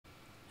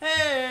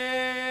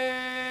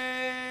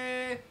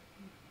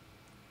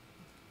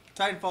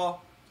Titanfall.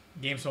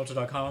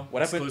 GameSmelter.com.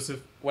 What happened?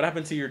 Exclusive. What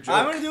happened to your joke?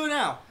 I'm gonna do it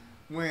now.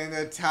 When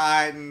the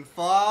Titan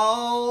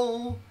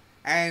fall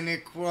and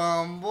it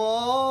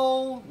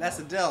crumble. That's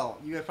Adele.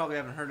 You guys probably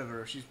haven't heard of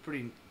her. She's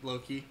pretty low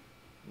key.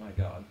 My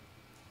God.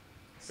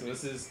 So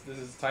this is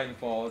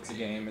Titanfall. It's a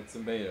game. It's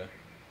in beta.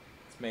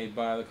 It's made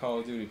by the Call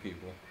of Duty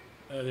people.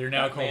 They're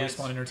now That called man's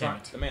Respawn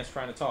Entertainment. The man's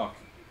trying to talk.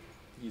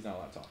 He's not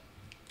allowed to talk.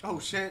 Oh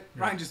shit!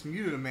 Ryan just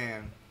muted a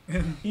man.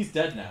 He's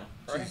dead now.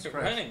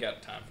 Ryan ain't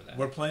got time for that.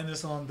 We're playing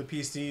this on the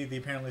PC, the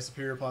apparently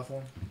superior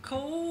platform.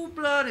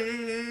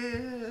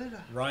 Cold-blooded.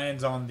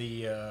 Ryan's on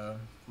the...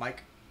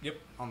 Mike. Yep.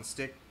 On the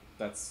stick.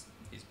 That's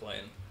He's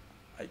playing.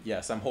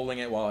 yes. I'm holding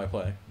it while I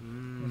play.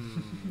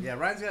 Yeah,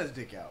 Ryan's got his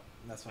dick out.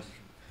 That's what.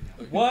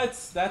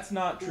 What? That's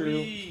not true.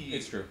 Wee.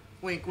 It's true.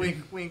 Wink, wink,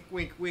 wink,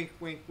 wink, wink,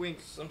 wink, wink.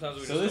 Sometimes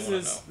we So just don't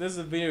want to know. this is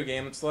a video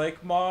game. It's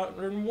like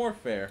Modern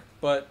Warfare,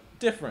 but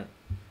different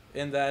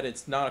in that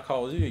it's not a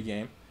Call of Duty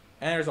game,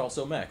 and there's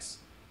also mechs,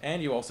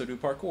 and you also do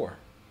parkour.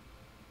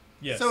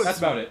 Yes. So That's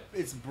about it.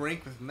 It's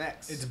Brink with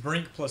mechs. It's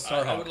Brink plus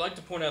I Starhawk. would like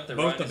to point out that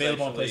Both Ryan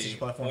available on is actually PlayStation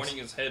platforms. pointing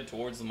his head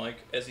towards the mic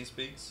as he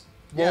speaks.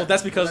 Well, Yeah,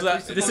 that's because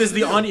that's what this you're is the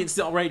supposed to do. audience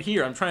right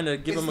here. I'm trying to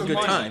give It's them a the good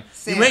money. time.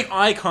 Sam. You make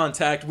eye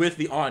contact with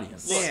the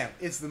audience. Sam,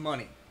 it's the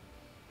money.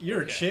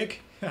 You're Okay. a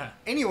chick?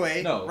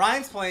 Anyway, No.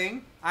 Ryan's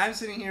playing. I'm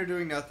sitting here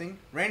doing nothing.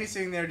 Randy's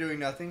sitting there doing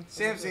nothing.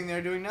 Sam's sitting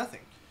there doing nothing.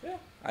 Yeah.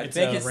 I It's,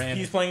 think Rand.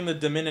 he's playing the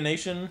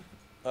Domination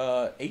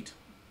 8.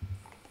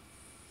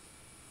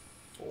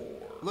 4.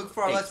 Look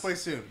for our 8. Let's Play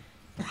soon.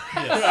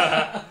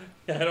 Yes.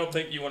 I don't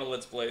think you want to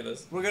let's play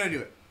this. We're gonna do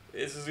it.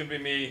 This is gonna be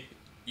me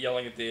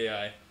yelling at the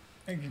AI.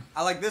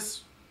 I like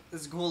this.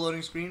 This is a cool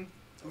loading screen.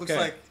 It looks Okay.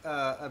 like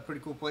a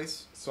pretty cool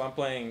place. So I'm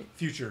playing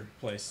Future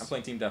place.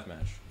 Team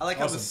Deathmatch. I like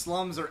how Awesome. the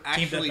slums are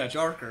actually Deathmatch.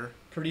 darker,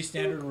 Pretty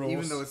standard rules.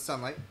 even though it's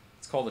sunlight.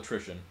 It's called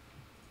Attrition.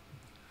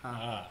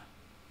 Ah.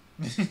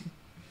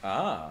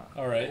 Ah.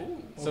 Alright.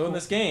 Ooh. So in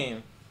this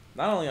game,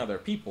 not only are there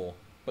people,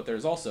 but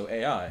there's also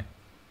AI.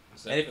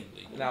 Is And that if, even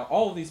legal? now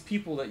all of these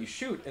people that you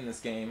shoot in this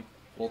game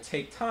will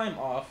take time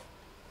off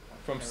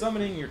from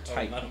summoning your Oh,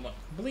 Titan. not a mo-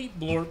 Bleep,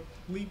 blorp,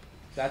 bleep.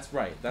 That's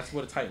right. That's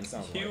what a Titan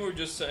sounds like. You were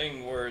just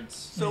saying words.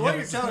 So what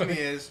you're telling me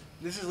is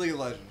this is League of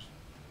Legends.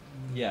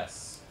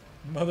 Yes.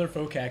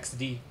 Motherfocax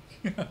D.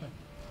 Alright,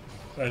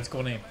 it's a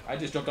cool name. I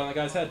just jumped on the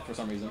guy's head for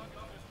some reason.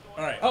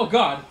 Alright. Oh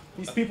God!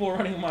 These people are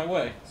running my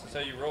way. That's how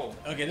you roll.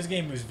 Okay, this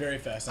game moves very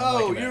fast. I'm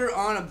Oh, liking you're that.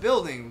 on a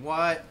building.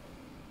 What?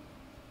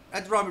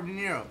 That's Robert De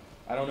Niro.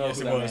 I don't know Yes,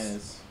 who it that was. man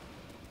is.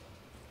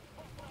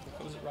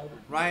 What was it, Robert?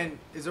 Ryan,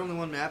 is there only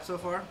one map so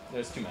far?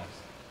 There's 2 maps.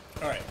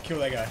 Alright, kill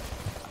that guy.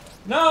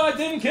 No, I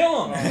didn't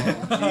kill him.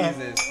 Oh,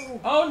 Jesus.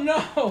 Oh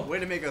no! Way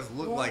to make us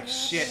look like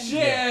shit.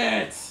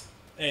 Shit!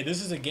 Hey,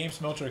 this is a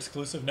GameSmelter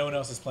exclusive. No one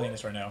else is playing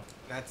this right now.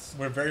 That's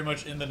We're very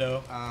much in the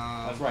know.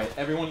 That's right.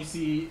 Everyone you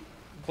see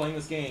playing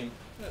this game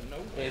Yeah,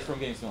 no. is from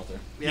GameSmelter.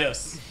 yeah.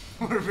 Yes.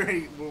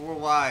 we're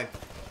worldwide.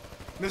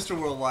 Mr.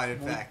 Worldwide, in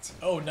fact.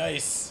 Oh,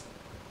 nice.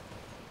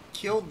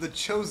 Killed the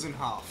Chosen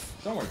Hoff.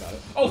 Don't worry about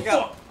it. Oh We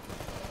got- fuck!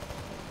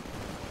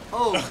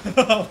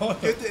 Oh,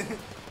 hit the,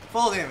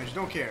 fall damage.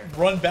 Don't care.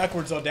 Run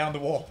backwards on down the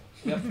wall.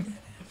 Yep.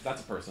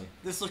 That's a person.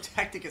 This looks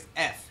hectic as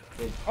F.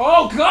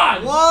 Oh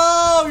God!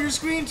 Whoa! Your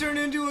screen turned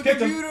into a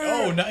Kicked him. computer.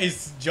 Oh,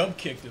 nice. Jump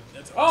kicked him.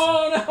 That's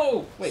awesome. Oh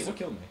no! Wait, what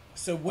killed me?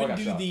 So I when got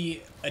do shot.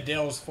 the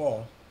Adele's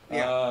fall?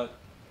 Yeah.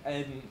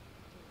 And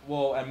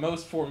well, at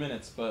most 4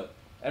 minutes, but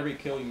every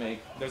kill you make,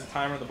 there's a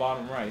timer at the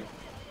bottom right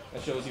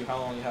that shows you how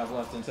long you have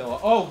left until.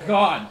 Oh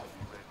God!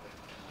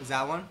 Is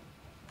that one?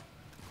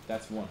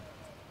 That's 1.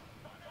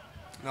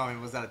 No, I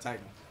mean, was that a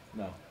Titan?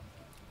 No.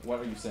 What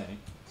are you saying?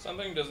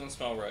 Something doesn't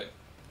smell right.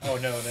 Oh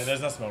no, that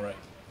does not smell right.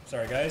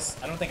 Sorry guys.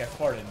 I don't think I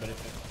farted, but if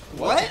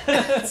What?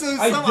 So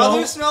I some don't-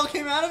 other smell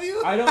came out of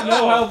you? I don't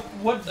know how.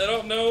 What? I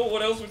don't know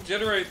what else would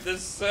generate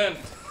this scent.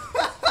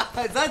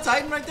 Is that a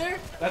Titan right there?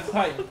 That's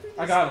Titan.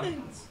 I got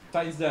him.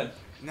 Titan's dead.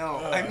 No,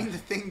 I mean the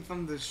thing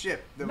from the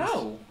ship. that was-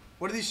 No.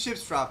 What are these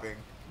ships dropping?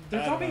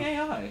 They're I don't dropping know.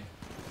 AI.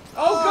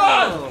 Oh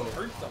God!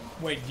 Hurt them.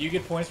 wait, do you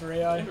get points for No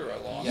AI? wonder I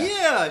lost. Yeah.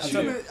 Yeah,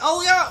 shoot do. me.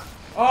 Oh yeah.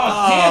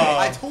 Oh damn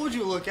I it! told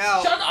you, look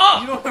out. Shut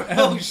up! You don't.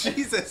 Oh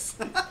Jesus.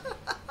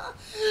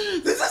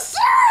 This is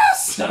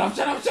serious. Shut up!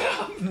 Shut up! Shut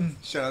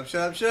up! Shut up!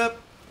 Shut up! Shut up!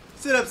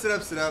 Sit up! Sit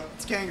up! Sit up!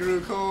 It's kangaroo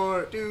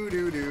core. Do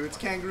do do. It's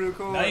kangaroo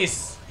core.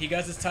 Nice. He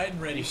got his Titan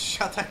You ready.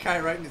 shot that guy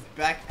right in his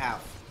back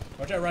half.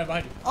 Watch out, Ryan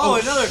behind you. Oh,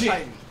 Oh, another shit.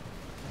 Titan.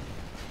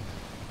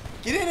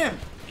 Get in him.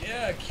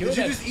 Yeah, kill Did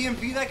you that. just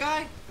EMP that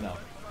guy? No,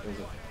 there's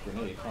a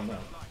grenade. Calm down.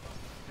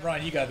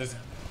 Ryan, you got this.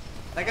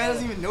 That guy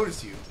doesn't even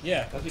notice you.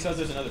 Yeah. That's because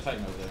there's another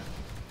Titan over there.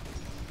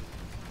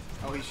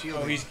 Oh, he's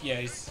shielding. Oh,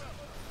 he's.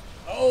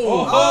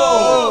 Oh.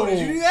 Oh, did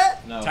you do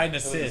that? No. Titan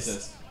it was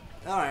assist.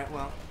 All right,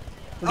 well.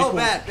 Pretty Oh, cool.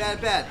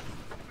 bad.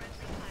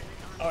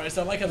 Alright,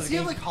 so I like how Does this he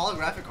game. have like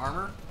holographic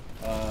armor?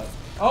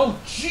 Oh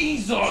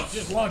Jesus!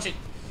 Just launch it.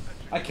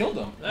 I killed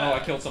him. Oh, I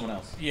killed someone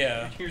else.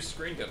 Yeah. Your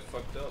screen got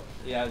fucked up.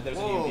 Yeah, there's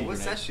an Whoa, EMP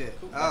what's grenade. that shit?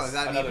 Oh, That's is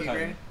that an another EMP Titan.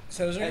 grenade?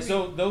 So is there And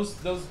gonna so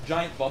those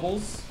giant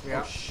bubbles.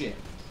 Yeah. Oh shit!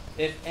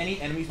 If any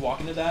enemies walk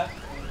into that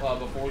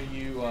before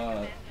you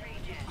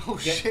Oh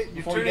shit! You're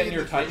before you turning get in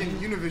your into freaking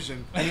Titan.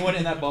 Univision. Anyone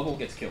in that bubble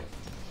gets killed.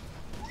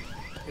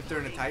 If they're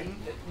in a Titan.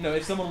 No,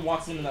 if someone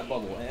walks into that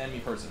bubble, an enemy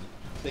person,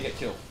 they get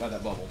killed by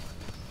that bubble.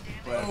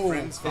 But Oh,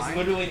 friends It's fine.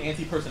 literally an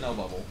anti-personnel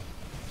bubble.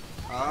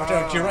 Watch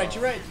out, you're right,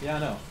 you're right. Yeah, I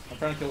know. I'm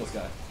trying to kill this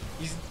guy.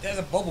 There's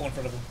a bubble in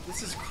front of him.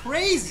 This is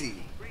crazy.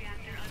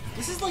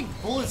 This is like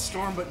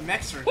Bulletstorm, but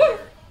mechs are Woo!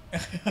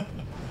 here.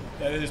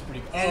 That is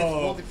pretty cool. And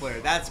Oh, it's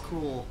multiplayer. That's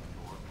cool.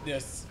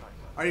 yes.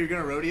 Are you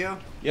gonna rodeo?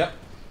 Yep.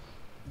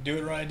 Do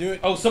it, Ryan, do it.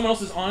 Oh, someone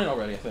else is on it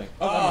already, I think.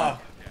 Oh, never mind.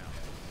 Ah,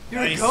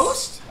 You're Nice. a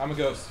ghost? I'm a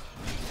ghost.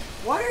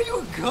 Why are you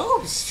a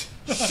ghost?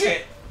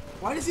 Shit!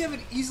 Why does he have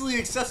an easily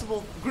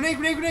accessible grenade?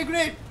 Grenade! Grenade!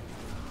 Grenade!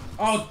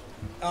 Oh,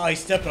 oh, he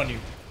stepped on you.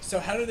 So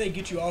how do they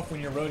get you off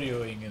when you're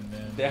rodeoing and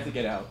then? they have to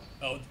get out.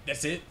 Oh,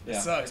 that's it. Yeah.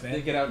 That sucks, They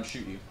man. get out and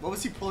shoot you. What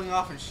was he pulling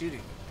off and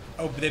shooting?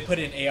 Oh, but they put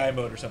it in AI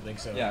mode or something.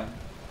 So Yeah.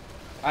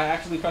 I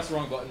actually pressed the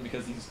wrong button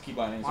because these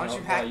keybindings Why are don't not you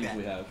what I hack that?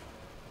 usually have.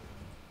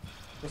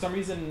 For some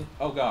reason,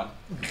 oh god.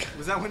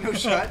 Was that window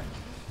shut?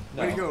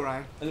 No. Where'd you go,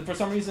 Ryan? And for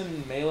some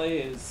reason, melee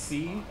is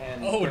C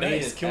and Oh,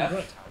 grenade nice. is Kill F.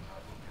 grunt.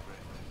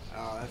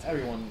 Oh, that's.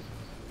 Everyone.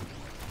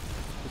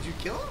 Did you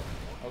kill him?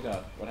 Oh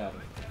god, what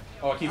happened?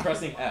 Oh, I keep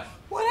pressing F.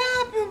 What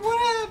happened? What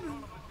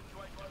happened?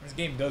 This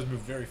game does move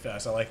very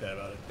fast. I like that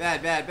about it.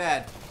 Bad, bad,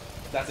 bad.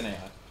 That's an AI.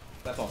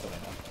 That's also an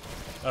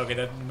AI. Okay,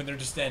 that when they're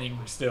just standing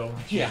still.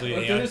 Yeah, Usually if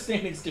AI. they're just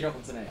standing still,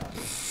 it's an AI.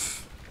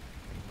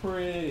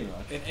 Pretty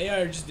much. And AI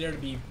are just there to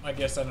be, I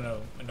guess, I don't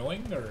know,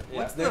 annoying or. Yeah,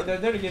 What's they're, the- they're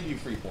there to give you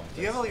free points.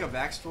 Do you have like a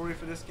backstory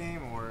for this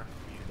game, or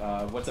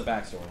What's a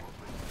backstory?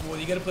 Well,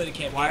 you got to play the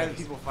campaign. why are the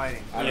people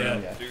fighting? I don't Yeah.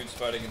 know yet. Dudes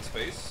fighting in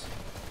space.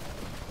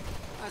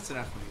 That's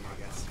enough for me,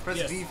 I guess. Press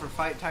Yes. V for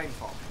fight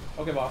Titanfall.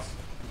 Okay, boss.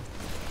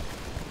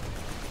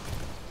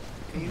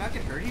 Can you not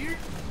get hurt here?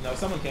 No,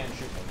 someone can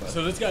shoot me, but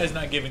So this guy is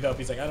not giving up.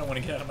 He's like, I don't want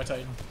to get out of my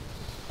Titan.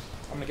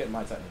 I'm gonna get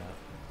my Titan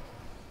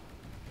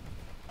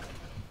now.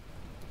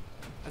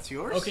 That's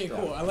yours? Okay,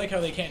 cool. I like how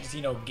they can't just,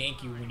 you know,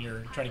 gank you when you're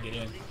trying to get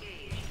in.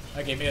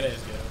 Okay, maybe that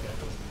is good. Okay,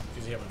 cool.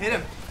 'Cause you have a- Hit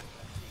him.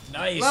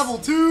 Nice. Level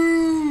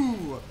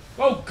 2!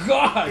 Oh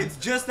god! It's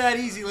just that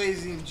easy,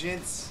 lazy and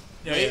gents.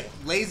 Yeah, yeah.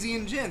 Lazy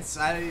and gents.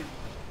 I'm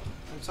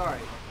sorry.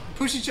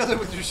 Push each other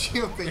with your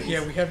shield things.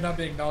 Yeah, we have not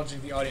been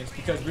acknowledging the audience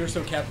because we're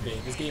so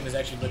captivating. This game is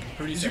actually looking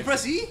pretty Did sexy. you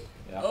press E?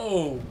 Yeah.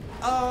 Oh.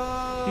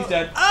 Oh. He's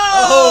dead.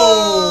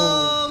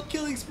 Oh!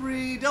 Killing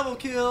spree, double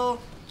kill.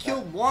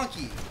 Killed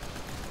Wonky.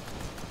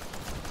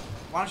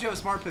 Why don't you have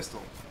a smart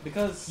pistol?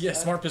 Because Yeah,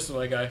 smart pistol,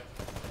 that guy.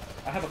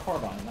 I have a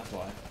carbine, that's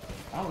why.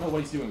 I don't know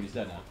what he's doing, but he's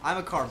dead now. I'm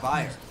a car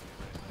buyer.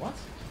 What?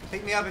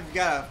 Pick me up if you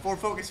got a Ford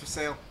Focus for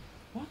sale.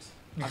 What?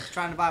 I'm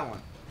trying to buy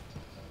one.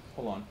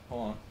 Hold on,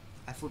 hold on.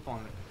 I flip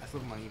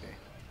them on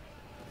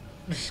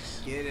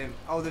eBay. Get him.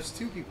 Oh, there's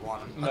two people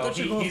on him. I No, thought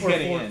you were going he's for a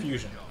getting Ford in.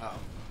 Fusion. Oh.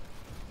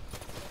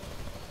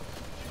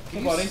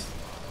 Hey, buddy.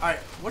 Alright,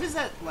 what is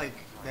that like?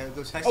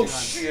 Those Oh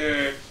hexagons?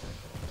 shit!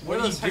 What are What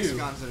do those you do?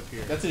 hexagons that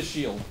appear? That's his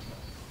shield.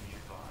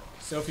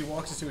 So if he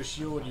walks into a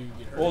shield, you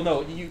get hurt. Well,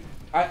 no,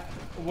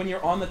 when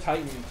you're on the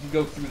Titan, you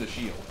go through the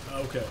shield.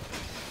 Okay.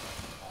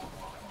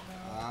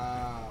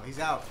 Oh, he's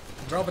out.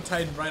 Drop a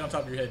Titan right on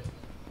top of your head.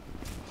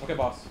 Okay,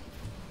 boss.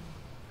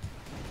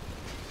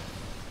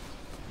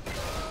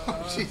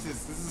 Oh,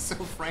 Jesus, this is so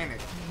frantic.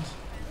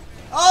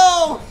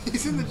 Oh,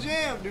 he's in the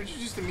jam. Dude, you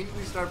just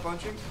immediately start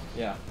punching?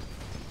 Yeah,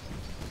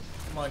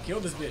 Come on, kill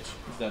this bitch.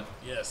 he's dead.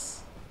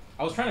 Yes.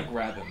 I was trying to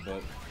grab him,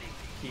 but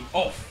he.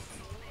 Oh!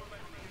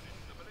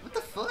 What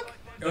the fuck?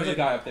 There's a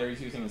guy up there,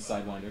 he's using his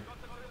Sidewinder.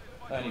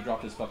 And he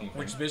dropped his fucking thing.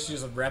 Which bitch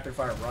uses rapid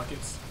fire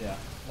rockets. Yeah.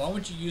 Why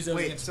wouldn't you use those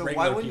Wait, against so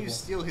regular why wouldn't you people?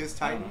 steal his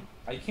I don't Titan?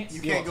 know. You can't You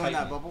steal can't a go in that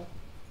Titan. bubble?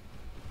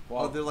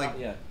 Well, Oh, they're like not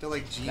yet. they're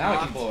like G Now I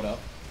locked. can blow it up.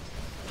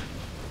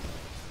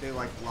 They're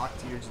like locked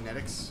to your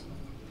genetics.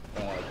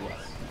 Yes.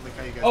 Like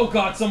how you guys. Oh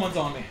god, someone's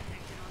on me.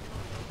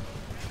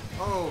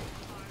 Oh.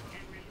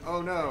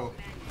 Oh no.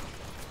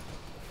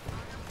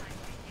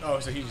 Oh,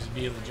 so he just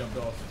immediately jumped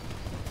off.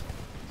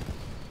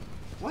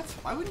 What?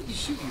 Why wouldn't he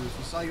shoot you if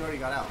he saw you already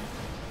got out?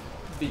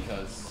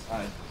 Because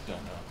I don't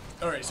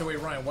know. Alright, so wait,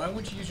 Ryan, why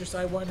wouldn't you use your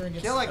Sidewinder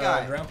against Kill that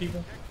guy. ground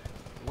people?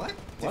 What?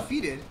 What?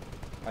 Defeated?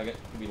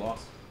 We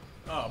lost.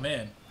 Oh,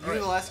 man. You're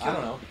the last I kill.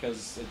 don't know,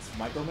 because it's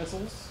micro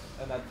missiles,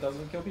 and that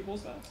doesn't kill people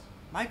as fast.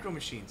 Micro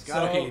machines. So,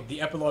 Got it. okay,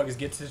 the epilogue is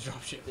get to the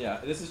dropship. Yeah,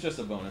 this is just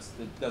a bonus.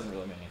 It doesn't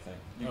really mean anything.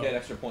 You Oh. get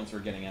extra points for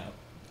getting out.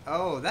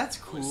 Oh, that's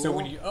cool. So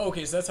when you... Oh,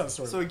 okay, so that's how the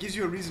story So it gives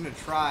you a reason to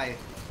try.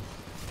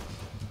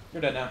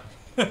 You're dead now.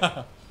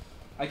 works.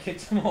 I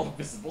kicked him all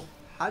invisible.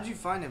 How'd you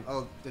find him?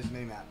 Oh, there's a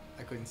mini-map.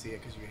 I couldn't see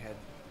it because of your head.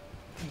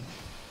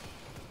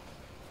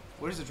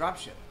 Where's the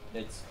dropship?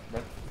 It's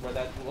where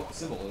that little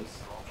symbol is.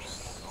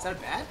 Is that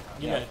bad?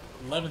 You Yeah. got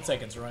 11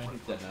 seconds, Ryan. He's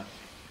dead now.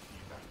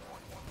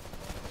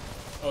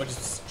 Oh,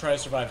 just try to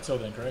survive till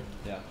then, correct?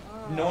 Yeah.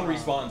 No one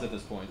respawns at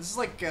this point. This is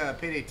like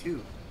Payday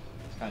 2.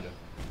 Kind of.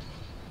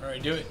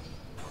 Alright, do it.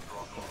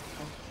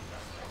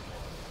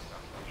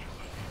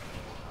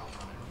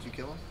 Did you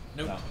kill him?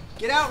 Nope. No.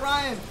 Get out,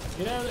 Ryan!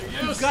 Get out of there.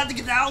 You've Yes! got to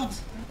get out!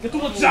 Get to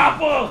the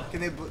chopper!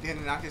 Can they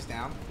knock us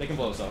down? They can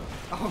blow us up.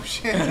 Oh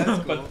shit,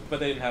 that's cool. But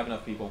they didn't have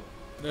enough people.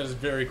 That is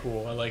very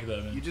cool. I like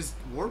that, man. You just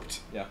warped?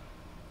 Yeah.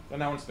 But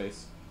now in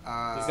space.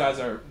 Uh, These guys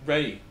are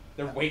ready.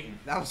 They're waiting.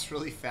 That was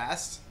really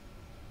fast.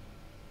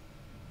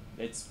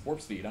 It's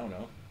warp speed. I don't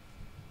know.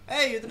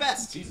 Hey, you're the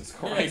best. Jesus Yeah,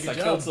 Christ! good I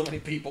job. killed so many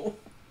people.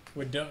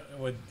 With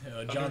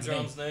John's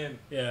John's name. name.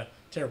 Yeah,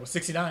 terrible.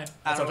 69. I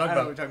That's don't, what I I'm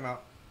don't know talking what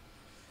about.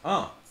 you're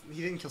talking about. Oh.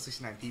 He didn't kill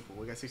 69 people.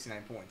 We got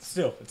 69 points.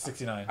 Still, it's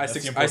 69. I That's the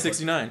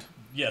 69. important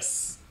part.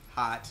 Yes.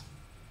 Hot.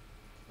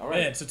 All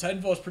right. Man, so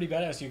Titanfall is pretty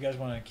badass. You guys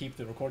want to keep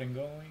the recording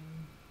going?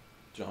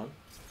 John.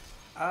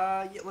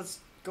 Yeah, let's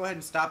go ahead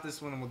and stop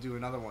this one and we'll do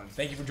another one.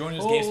 Thank you for joining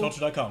us, Oh.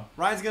 GameSmelter.com.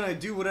 Ryan's gonna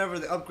do whatever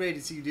the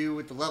upgrades you do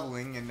with the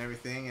leveling and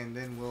everything, and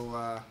then we'll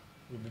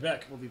We'll be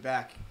back. be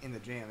back in the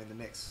jam, in the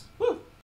mix. Woo.